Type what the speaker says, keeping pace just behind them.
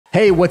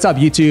Hey, what's up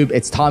YouTube?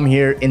 It's Tom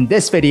here. In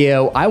this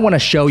video, I want to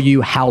show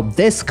you how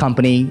this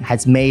company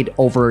has made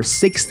over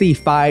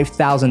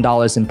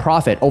 $65,000 in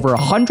profit, over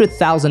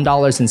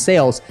 $100,000 in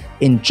sales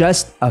in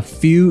just a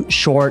few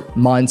short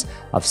months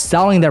of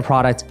selling their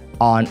product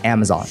on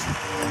Amazon.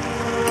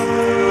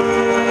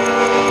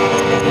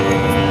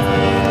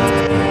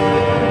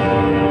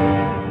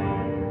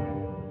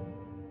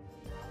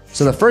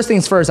 So the first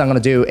things first I'm going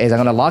to do is I'm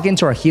going to log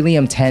into our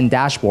Helium 10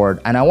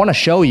 dashboard, and I want to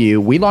show you,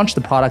 we launched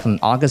the product on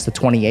August the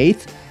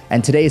 28th,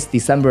 and today is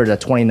December the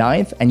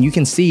 29th, and you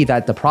can see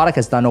that the product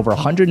has done over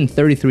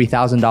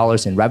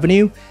 $133,000 in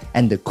revenue,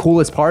 and the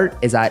coolest part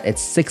is that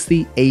it's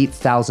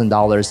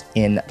 $68,000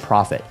 in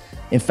profit.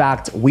 In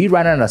fact, we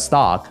ran out of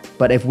stock,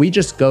 but if we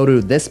just go to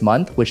this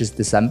month, which is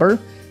December,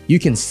 you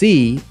can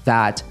see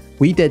that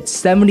we did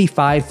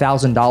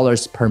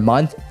 $75,000 per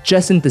month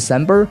just in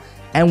December,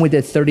 and we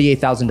did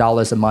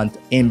 $38,000 a month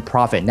in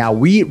profit. Now,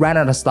 we ran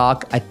out of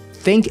stock. I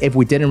think if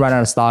we didn't run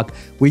out of stock,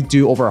 we'd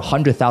do over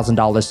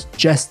 $100,000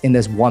 just in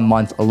this 1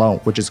 month alone,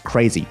 which is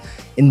crazy.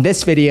 In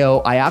this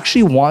video, I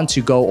actually want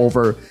to go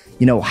over,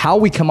 how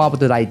we come up with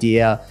that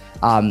idea.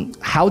 When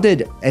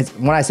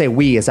I say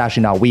we, it's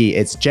actually not we,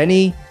 it's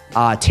Jenny,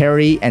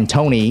 Terry, and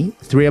Tony,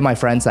 three of my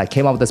friends that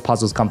came up with this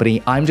puzzles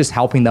company. I'm just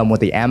helping them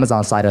with the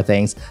Amazon side of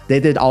things. They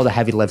did all the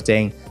heavy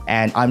lifting,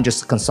 and I'm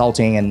just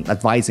consulting and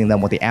advising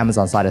them with the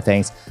Amazon side of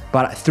things.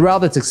 But throughout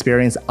this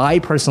experience, I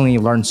personally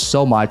learned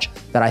so much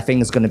that I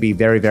think is going to be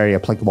very, very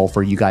applicable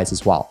for you guys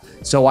as well.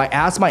 So I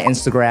asked my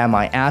Instagram,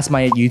 I asked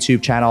my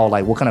YouTube channel,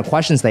 like what kind of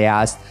questions they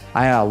asked.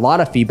 I had a lot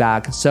of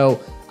feedback. So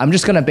I'm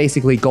just gonna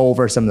basically go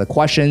over some of the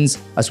questions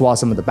as well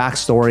as some of the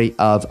backstory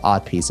of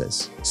Odd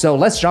Pieces. So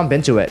let's jump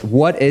into it.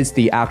 What is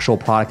the actual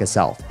product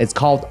itself? It's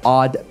called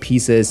Odd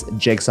Pieces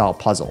Jigsaw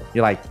Puzzle.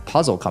 You're like,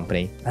 puzzle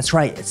company? That's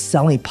right, it's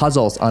selling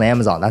puzzles on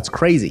Amazon. That's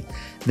crazy.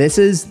 This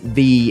is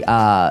the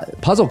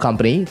puzzle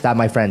company that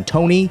my friend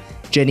Tony,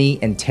 Jenny,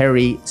 and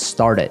Terry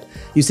started.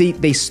 You see,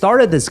 they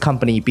started this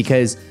company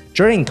because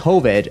during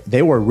COVID,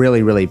 they were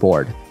really, really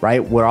bored,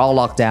 right? We're all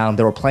locked down.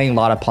 They were playing a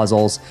lot of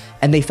puzzles,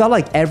 and they felt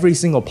like every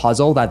single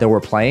puzzle that they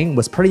were playing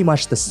was pretty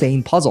much the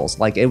same puzzles.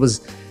 Like it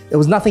was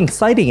nothing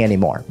exciting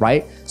anymore,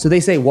 right? So they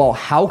say, well,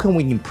 how can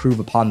we improve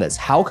upon this?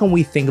 How can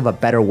we think of a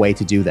better way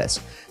to do this?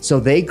 So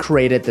they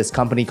created this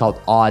company called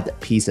Odd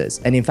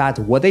Pieces. And in fact,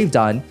 what they've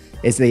done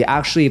is they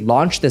actually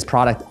launched this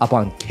product up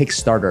on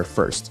Kickstarter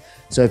first.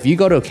 So if you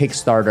go to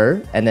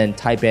Kickstarter and then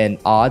type in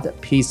Odd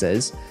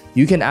Pieces,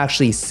 you can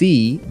actually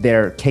see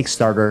their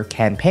Kickstarter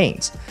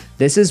campaigns.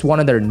 This is one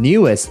of their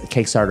newest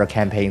Kickstarter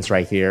campaigns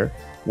right here,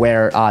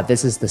 where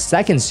this is the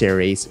second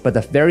series, but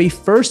the very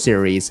first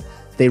series,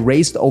 they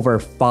raised over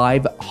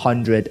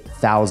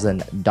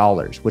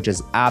 $500,000, which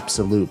is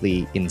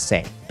absolutely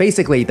insane.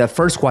 Basically, the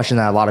first question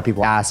that a lot of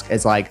people ask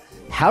is like,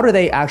 how do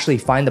they actually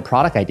find the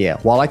product idea?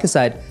 Well, like I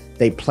said,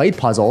 they played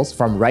puzzles,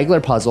 from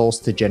regular puzzles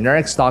to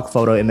generic stock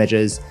photo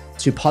images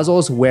to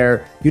puzzles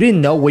where you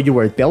didn't know what you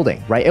were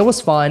building, right? It was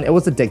fun, it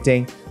was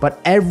addicting, but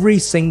every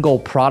single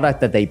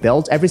product that they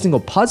built, every single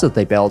puzzle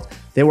they built,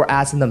 they were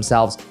asking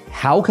themselves,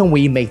 how can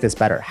we make this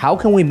better? How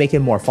can we make it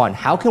more fun?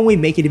 How can we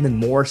make it even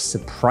more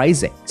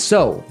surprising?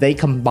 So they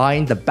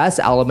combined the best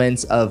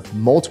elements of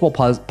multiple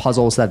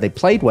puzzles that they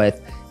played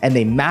with, and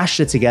they mashed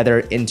it together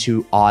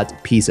into Odd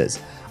Pieces.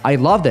 I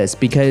love this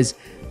because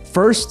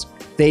first,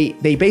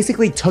 they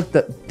basically took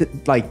the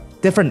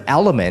different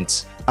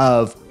elements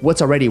of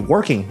what's already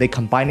working, they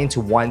combine into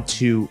one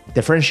to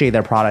differentiate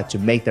their product, to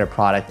make their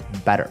product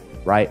better,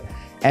 right?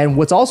 And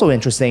what's also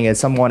interesting is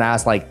someone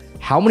asked, like,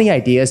 how many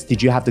ideas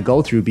did you have to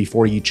go through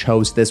before you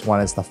chose this one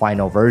as the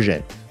final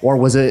version? Or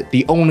was it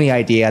the only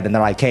idea, then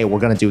they're like, hey, we're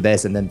gonna do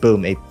this, and then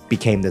boom, it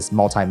became this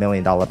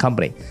multi-million-dollar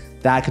company?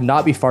 That could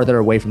not be farther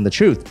away from the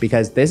truth,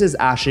 because this is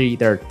actually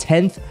their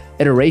 10th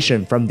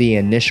iteration from the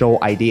initial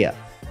idea.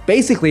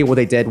 Basically, what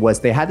they did was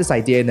they had this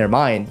idea in their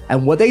mind,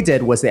 and what they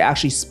did was they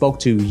actually spoke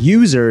to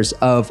users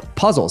of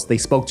puzzles. They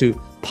spoke to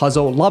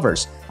puzzle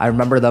lovers. I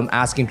remember them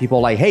asking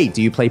people like, hey,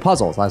 do you play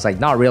puzzles? I was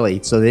like, not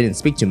really, so they didn't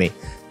speak to me.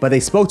 But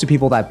they spoke to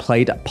people that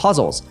played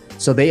puzzles.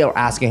 So they are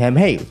asking him,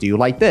 hey, do you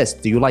like this?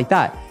 Do you like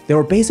that? They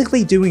were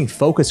basically doing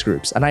focus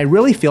groups. And I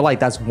really feel like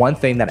that's one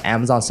thing that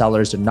Amazon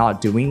sellers are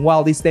not doing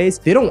well these days.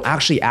 They don't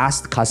actually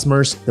ask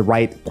customers the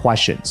right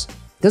questions.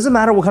 Doesn't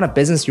matter what kind of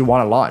business you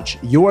want to launch.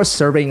 You're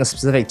serving a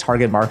specific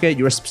target market.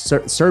 You're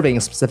serving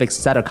a specific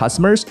set of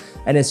customers.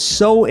 And it's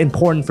so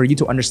important for you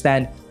to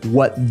understand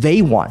what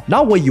they want,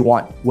 not what you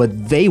want,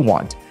 what they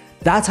want.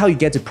 That's how you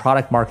get to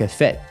product market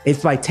fit.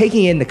 It's by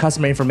taking in the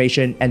customer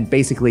information and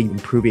basically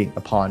improving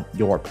upon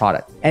your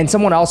product. And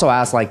someone also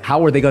asked, like,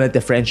 how are they going to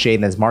differentiate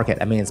in this market?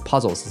 I mean, it's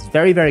puzzles. It's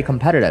very, very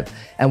competitive.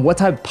 And what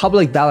type of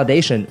public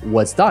validation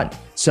was done?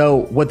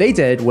 So what they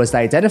did was they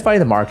identify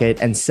the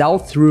market and sell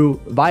through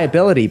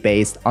viability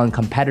based on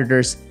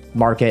competitors'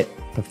 market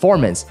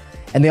performance.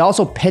 And they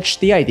also pitched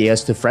the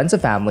ideas to friends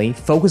and family,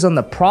 focus on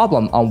the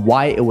problem on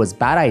why it was a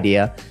bad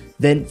idea,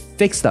 then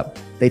fix them.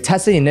 They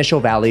tested the initial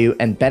value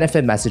and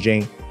benefit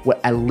messaging with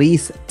at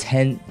least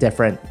 10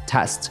 different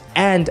tests.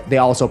 And they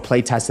also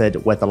play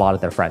tested with a lot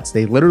of their friends.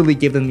 They literally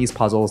give them these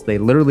puzzles. They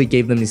literally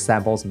gave them these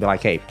samples and be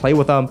like, hey, play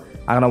with them.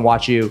 I'm gonna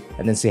watch you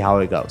and then see how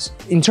it goes.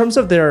 In terms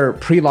of their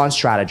pre-launch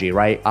strategy,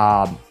 right?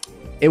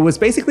 It was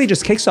basically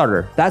just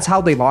Kickstarter. That's how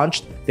they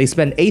launched. They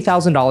spent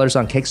 $8,000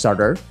 on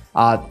Kickstarter.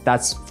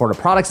 That's for the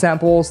product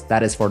samples,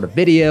 that is for the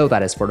video,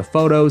 that is for the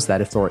photos,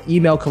 that is for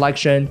email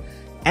collection.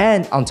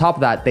 And on top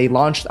of that, they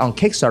launched on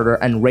Kickstarter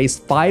and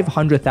raised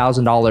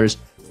 $500,000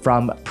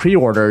 from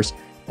pre-orders.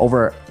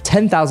 Over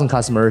 10,000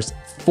 customers,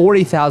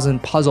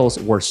 40,000 puzzles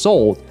were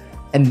sold.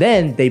 And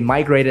then they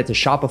migrated to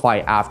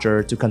Shopify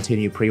after to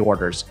continue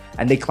pre-orders,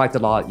 and they collected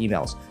a lot of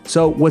emails.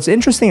 So what's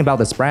interesting about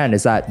this brand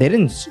is that they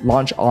didn't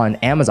launch on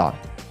Amazon.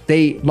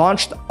 They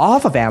launched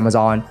off of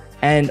Amazon.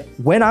 And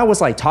when I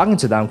was like talking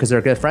to them, because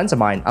they're good friends of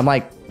mine, I'm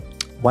like,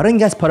 why don't you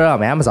guys put it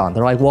on Amazon?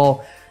 They're like,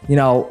 well, you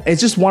know,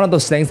 it's just one of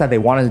those things that they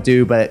wanted to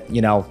do, but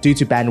you know, due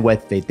to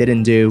bandwidth, they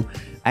didn't do.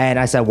 And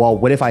I said, well,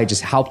 what if I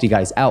just helped you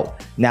guys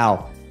out?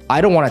 Now, I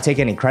don't want to take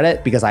any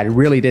credit because I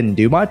really didn't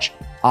do much.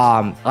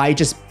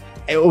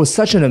 It was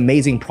such an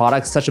amazing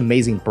product, such an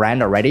amazing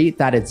brand already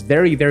that it's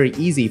very, very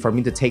easy for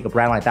me to take a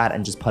brand like that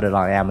and just put it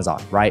on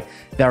Amazon, right?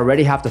 They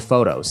already have the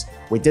photos.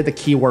 We did the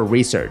keyword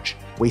research.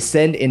 We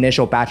send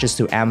initial batches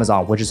to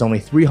Amazon, which is only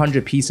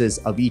 300 pieces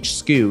of each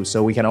SKU,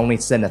 so we can only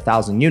send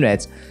 1,000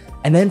 units.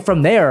 And then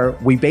from there,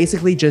 we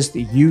basically just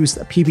used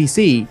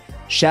PPC.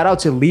 Shout out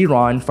to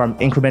Liron from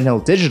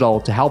Incremental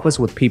Digital to help us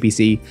with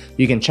PPC.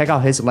 You can check out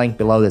his link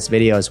below this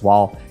video as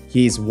well.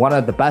 He's one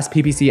of the best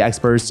PPC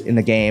experts in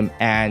the game,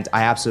 and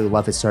I absolutely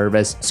love his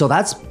service. So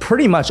that's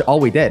pretty much all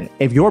we did.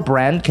 If your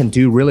brand can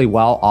do really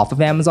well off of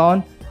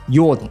Amazon,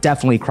 you will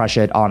definitely crush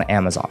it on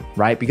Amazon,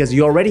 right? Because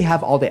you already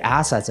have all the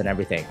assets and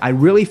everything. I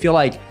really feel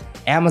like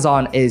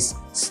Amazon is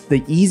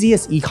the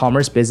easiest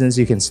e-commerce business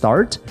you can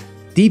start.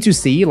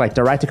 D2C, like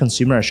direct to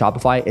consumer and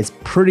Shopify, is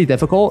pretty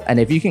difficult. And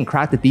if you can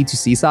crack the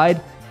D2C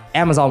side,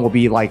 Amazon will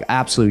be like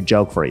absolute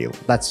joke for you.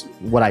 That's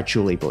what I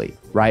truly believe,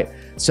 right?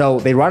 So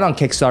they run on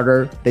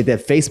Kickstarter, they did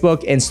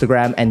Facebook,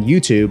 Instagram, and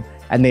YouTube,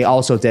 and they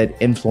also did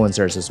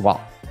influencers as well.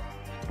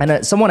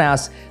 And someone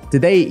asked,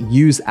 did they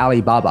use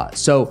Alibaba?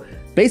 So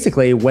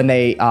basically when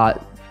they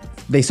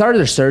started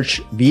their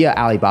search via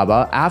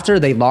Alibaba, after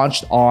they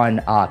launched on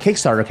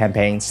Kickstarter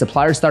campaign,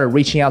 suppliers started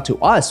reaching out to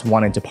us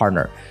wanting to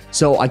partner.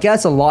 So I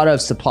guess a lot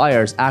of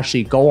suppliers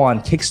actually go on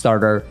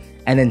Kickstarter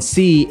and then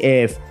see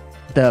if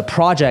the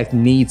project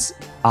needs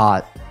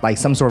like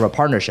some sort of a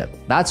partnership.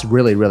 That's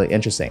really, really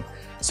interesting.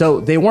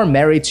 So they weren't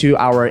married to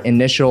our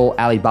initial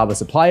Alibaba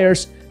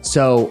suppliers.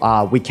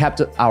 So we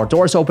kept our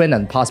doors open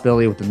and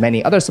possibility with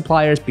many other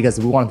suppliers because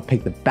we wanted to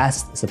pick the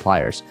best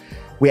suppliers.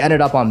 We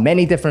ended up on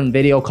many different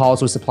video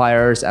calls with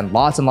suppliers and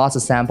lots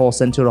of samples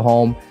sent to the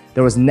home.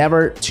 There was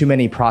never too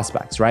many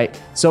prospects, right?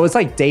 So it's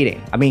like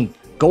dating. I mean,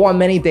 go on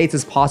many dates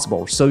as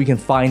possible so you can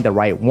find the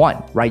right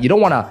one, right? You don't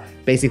want to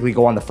basically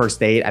go on the first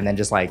date and then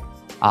just like,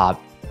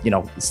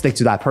 stick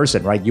to that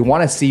person, right? You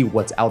want to see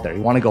what's out there.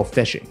 You want to go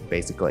fishing,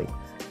 basically.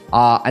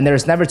 And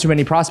there's never too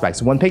many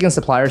prospects. When picking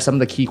suppliers, some of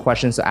the key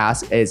questions to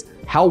ask is,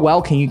 how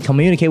well can you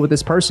communicate with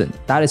this person?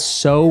 That is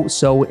so,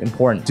 so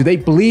important. Do they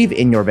believe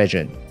in your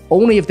vision?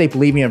 Only if they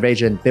believe in your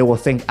vision, they will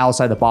think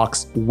outside the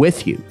box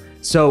with you.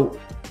 So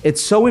it's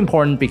so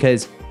important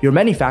because your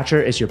manufacturer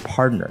is your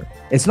partner.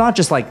 It's not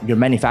just like your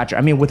manufacturer.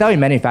 I mean, without your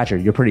manufacturer,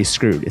 you're pretty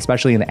screwed,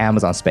 especially in the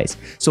Amazon space.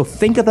 So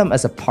think of them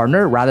as a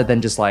partner rather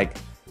than just like,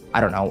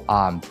 I don't know,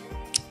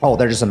 oh,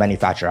 they're just a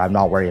manufacturer. I'm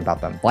not worried about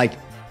them. Like,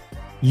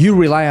 you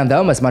rely on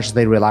them as much as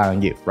they rely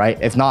on you, right?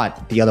 If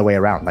not, the other way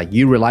around. Like,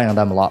 you rely on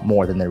them a lot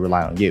more than they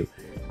rely on you.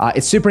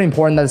 It's super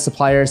important that the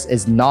suppliers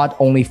is not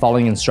only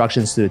following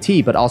instructions to the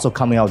T, but also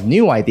coming out with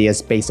new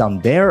ideas based on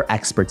their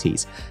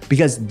expertise.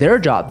 Because their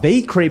job,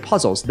 they create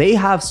puzzles. They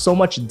have so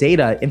much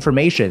data,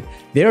 information.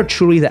 They're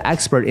truly the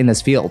expert in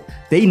this field.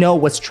 They know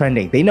what's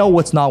trending. They know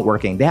what's not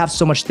working. They have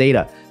so much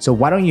data. So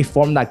why don't you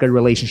form that good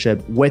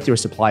relationship with your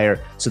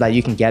supplier so that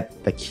you can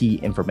get the key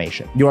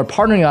information? You're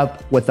partnering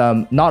up with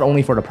them not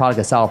only for the product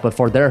itself, but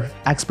for their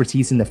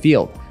expertise in the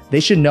field. They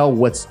should know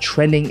what's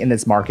trending in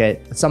this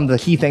market. Some of the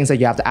key things that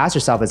you have to ask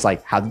yourself is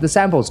like, how did the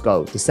samples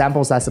go? The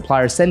samples that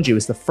suppliers send you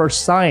is the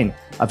first sign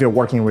of your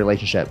working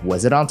relationship.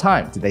 Was it on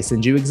time? Did they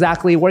send you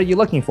exactly what you're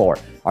looking for?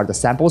 Are the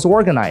samples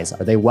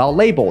organized? Are they well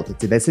labeled?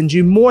 Did they send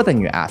you more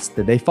than you asked?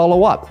 Did they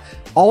follow up?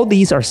 All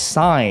these are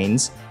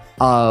signs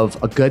of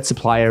a good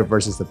supplier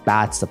versus a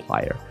bad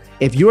supplier.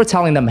 If you're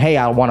telling them, hey,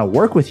 I want to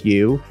work with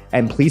you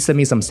and please send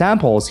me some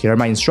samples, here are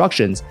my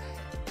instructions.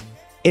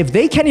 If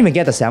they can't even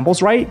get the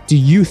samples right, do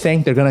you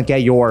think they're gonna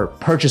get your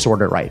purchase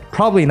order right?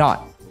 Probably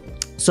not.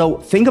 So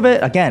think of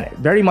it, again,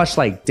 very much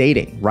like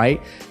dating,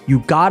 right? You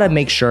gotta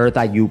make sure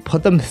that you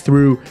put them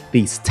through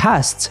these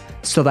tests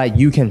so that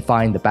you can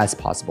find the best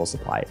possible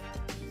supplier.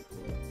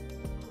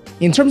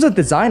 In terms of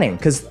designing,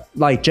 because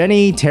like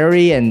Jenny,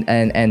 Terry,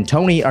 and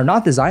Tony are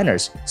not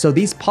designers. So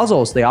these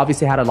puzzles, they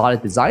obviously had a lot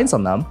of designs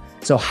on them.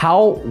 So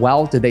how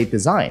well did they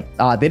design?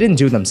 They didn't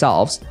do it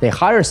themselves. They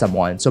hired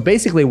someone. So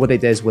basically what they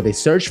did is they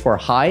searched for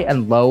high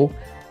and low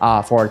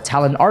for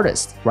talent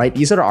artists, right?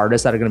 These are the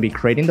artists that are going to be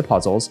creating the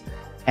puzzles,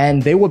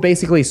 and they will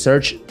basically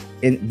search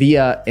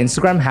via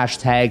Instagram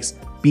hashtags,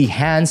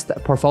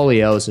 Behance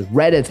portfolios,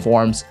 Reddit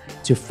forums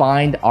to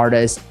find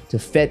artists to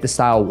fit the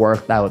style of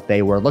work that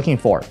they were looking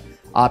for.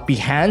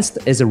 Behance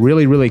is a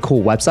really, really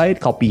cool website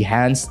called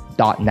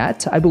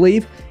behance.net, I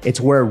believe. It's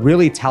where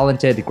really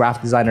talented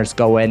graphic designers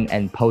go in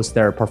and post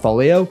their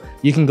portfolio.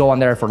 You can go on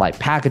there for like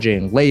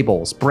packaging,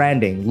 labels,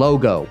 branding,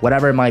 logo,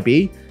 whatever it might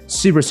be.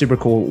 Super, super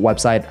cool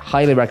website.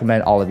 Highly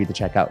recommend all of you to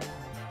check out.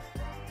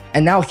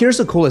 And now here's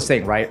the coolest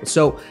thing, right?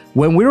 So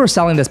when we were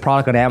selling this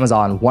product on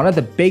Amazon, one of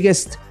the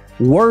biggest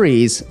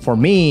worries for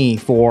me,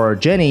 for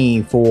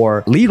Jenny,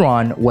 for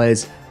Liron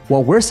was,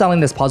 well, we're selling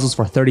this puzzles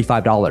for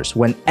 $35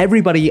 when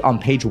everybody on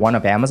page 1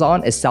 of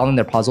Amazon is selling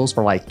their puzzles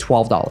for like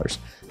 $12.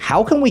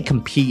 How can we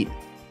compete?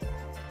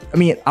 I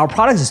mean, our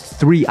product is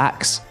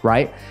 3x,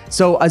 right?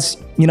 So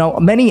as you know,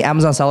 many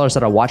Amazon sellers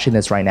that are watching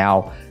this right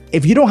now,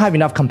 if you don't have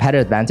enough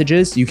competitive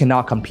advantages, you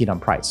cannot compete on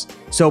price.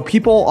 So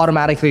people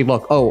automatically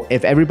look, oh,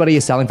 if everybody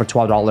is selling for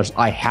 $12,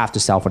 I have to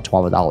sell for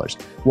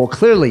 $12. Well,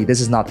 clearly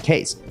this is not the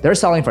case. They're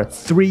selling for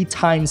 3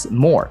 times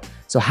more.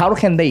 So how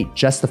can they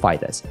justify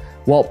this?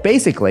 Well,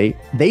 basically,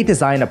 they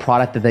designed a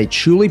product that they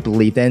truly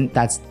believed in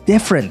that's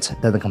different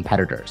than the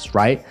competitors,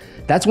 right?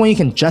 That's when you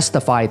can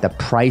justify the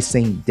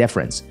pricing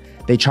difference.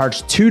 They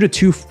charge 2 to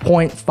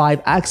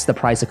 2.5x the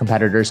price of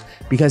competitors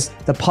because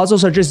the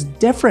puzzles are just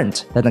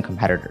different than the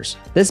competitors.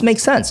 This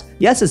makes sense.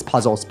 Yes, it's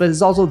puzzles, but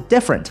it's also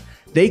different.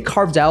 They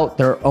carved out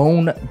their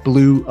own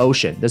blue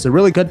ocean. There's a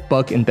really good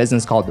book in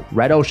business called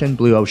Red Ocean,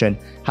 Blue Ocean.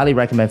 Highly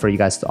recommend for you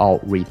guys to all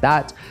read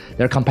that.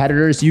 Their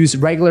competitors use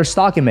regular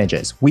stock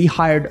images. We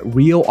hired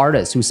real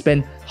artists who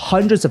spend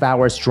hundreds of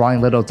hours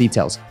drawing little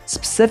details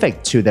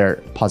specific to their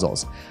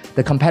puzzles.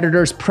 The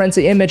competitors print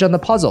the image on the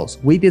puzzles.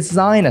 We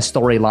design a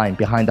storyline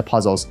behind the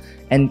puzzles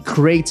and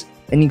create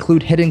and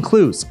include hidden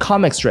clues,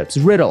 comic strips,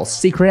 riddles,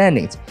 secret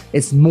endings.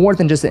 It's more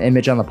than just an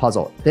image on the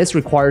puzzle. This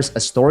requires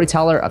a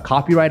storyteller, a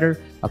copywriter,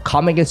 a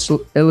comic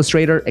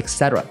illustrator,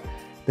 etc.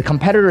 The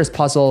competitor's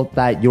puzzle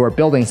that you're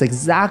building is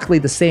exactly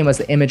the same as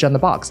the image on the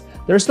box.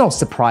 There's no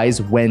surprise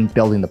when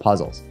building the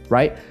puzzles,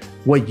 right?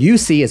 What you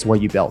see is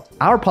what you build.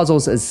 Our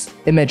puzzles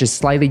image is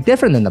slightly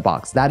different than the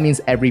box. That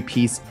means every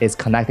piece is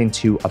connecting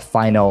to a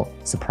final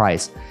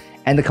surprise.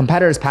 And the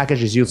competitor's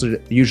package is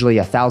usually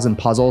 1,000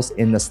 puzzles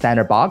in the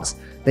standard box.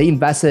 They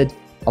invested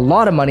a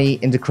lot of money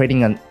into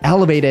creating an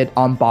elevated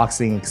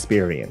unboxing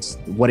experience.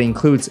 What it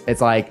includes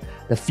is like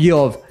the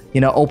feel of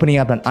opening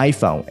up an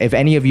iPhone. If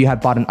any of you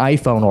have bought an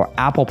iPhone or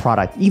Apple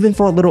product, even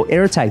for a little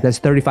AirTag, that's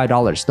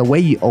 $35. The way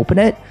you open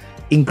it,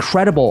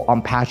 incredible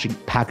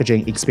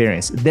packaging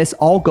experience. This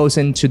all goes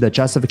into the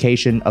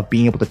justification of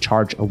being able to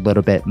charge a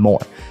little bit more.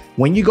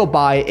 When you go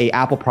buy an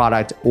Apple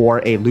product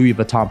or a Louis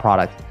Vuitton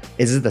product,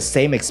 is it the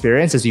same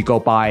experience as you go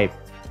buy,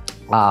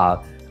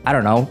 I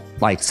don't know,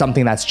 like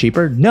something that's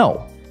cheaper?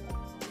 No.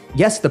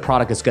 Yes, the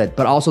product is good,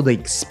 but also the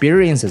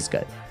experience is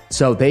good.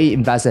 So they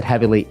invested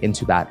heavily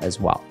into that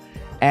as well.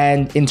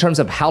 And in terms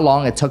of how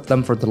long it took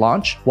them to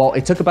launch, well,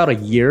 it took about a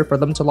year for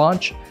them to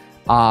launch,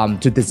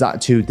 to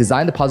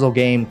design the puzzle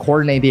game,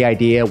 coordinate the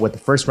idea with the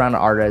first round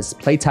of artists,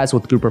 play test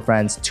with a group of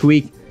friends,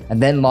 tweak,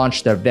 and then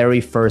launch their very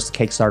first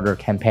Kickstarter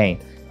campaign.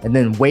 And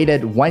then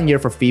waited 1 year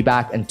for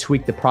feedback and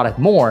tweaked the product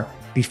more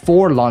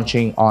before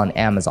launching on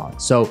Amazon.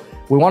 So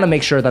we want to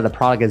make sure that the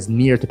product is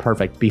near to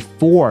perfect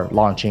before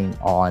launching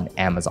on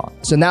Amazon.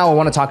 So now I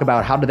want to talk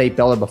about how do they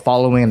build up a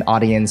following and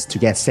audience to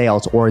get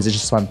sales, or is it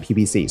just on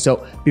PPC?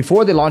 So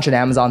before they launched on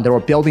Amazon, they were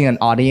building an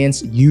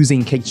audience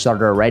using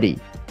Kickstarter already.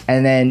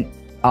 And then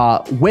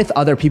with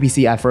other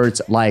PPC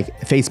efforts like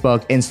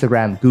Facebook,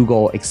 Instagram,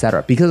 Google,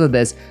 etc. Because of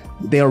this,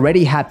 they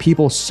already had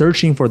people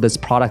searching for this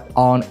product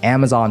on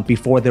Amazon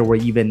before they were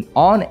even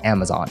on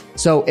Amazon.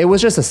 So it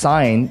was just a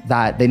sign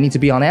that they need to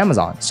be on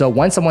Amazon. So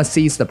when someone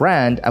sees the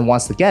brand and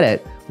wants to get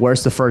it,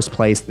 where's the first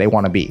place they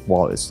want to be?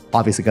 Well, it's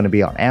obviously going to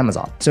be on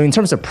Amazon. So in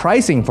terms of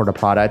pricing for the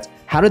product,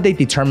 how did they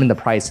determine the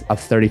price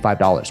of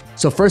 $35?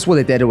 So first what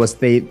they did was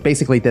they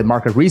basically did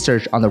market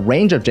research on the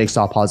range of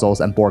jigsaw puzzles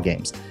and board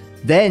games.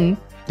 Then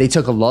they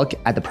took a look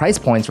at the price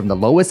points from the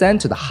lowest end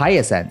to the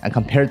highest end and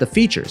compared the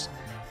features.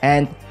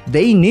 And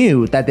they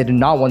knew that they did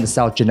not want to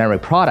sell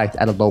generic product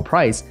at a low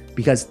price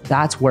because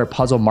that's where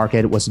puzzle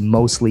market was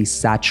mostly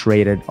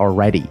saturated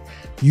already.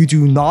 You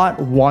do not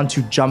want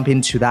to jump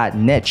into that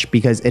niche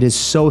because it is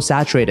so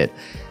saturated.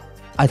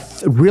 A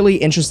really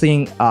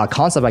interesting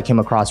concept I came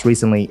across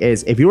recently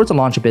is if you were to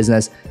launch a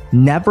business,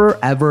 never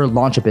ever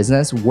launch a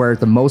business where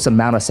the most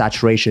amount of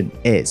saturation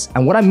is.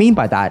 And what I mean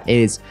by that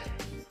is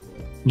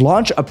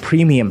launch a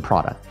premium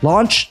product,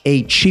 launch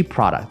a cheap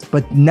product,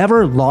 but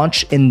never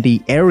launch in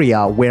the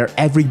area where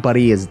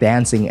everybody is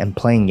dancing and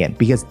playing in,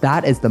 because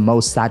that is the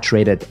most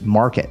saturated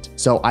market.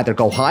 So either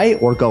go high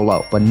or go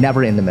low, but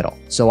never in the middle.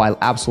 So I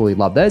absolutely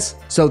love this.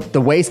 So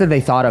the ways that they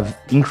thought of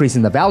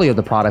increasing the value of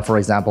the product, for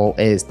example,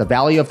 is the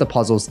value of the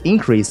puzzles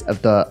increase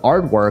of the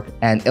artwork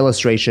and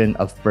illustration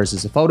of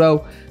versus a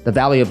photo. The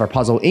value of our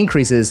puzzle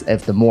increases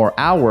if the more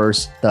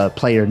hours the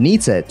player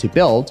needs it to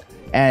build.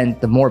 And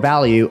the more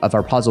value of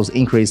our puzzles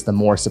increase, the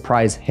more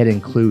surprise hidden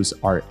clues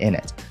are in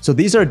it. So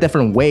these are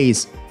different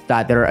ways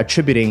that they're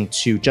attributing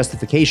to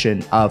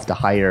justification of the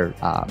higher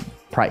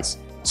price.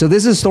 So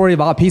this is a story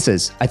of odd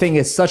pieces. I think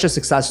it's such a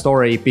success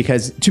story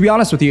because, to be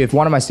honest with you, if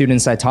one of my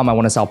students said, Tom, I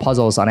want to sell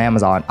puzzles on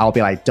Amazon, I'll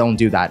be like, don't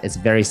do that. It's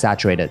very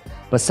saturated.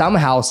 But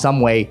somehow, some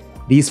way,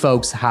 these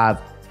folks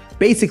have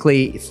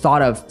basically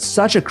thought of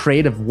such a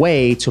creative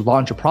way to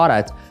launch a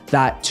product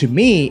that, to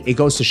me, it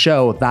goes to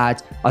show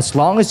that as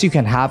long as you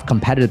can have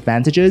competitive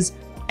advantages,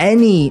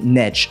 any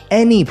niche,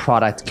 any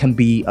product can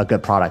be a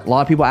good product. A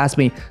lot of people ask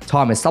me,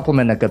 Tom, is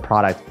supplement a good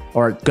product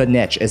or a good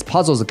niche? Is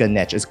puzzles a good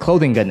niche? Is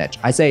clothing a good niche?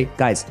 I say,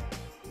 guys,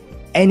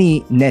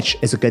 any niche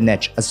is a good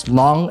niche as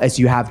long as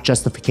you have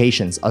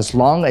justifications, as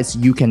long as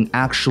you can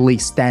actually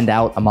stand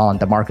out among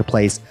the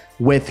marketplace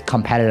with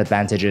competitive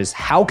advantages.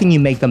 How can you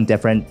make them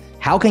different?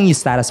 How can you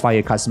satisfy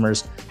your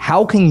customers?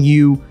 How can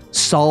you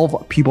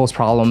solve people's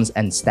problems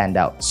and stand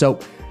out? So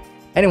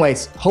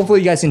anyways,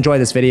 hopefully you guys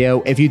enjoyed this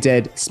video. If you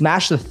did,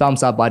 smash the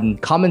thumbs up button,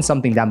 comment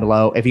something down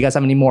below. If you guys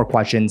have any more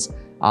questions,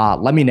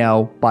 let me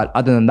know. But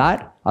other than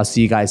that, I'll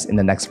see you guys in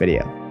the next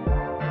video.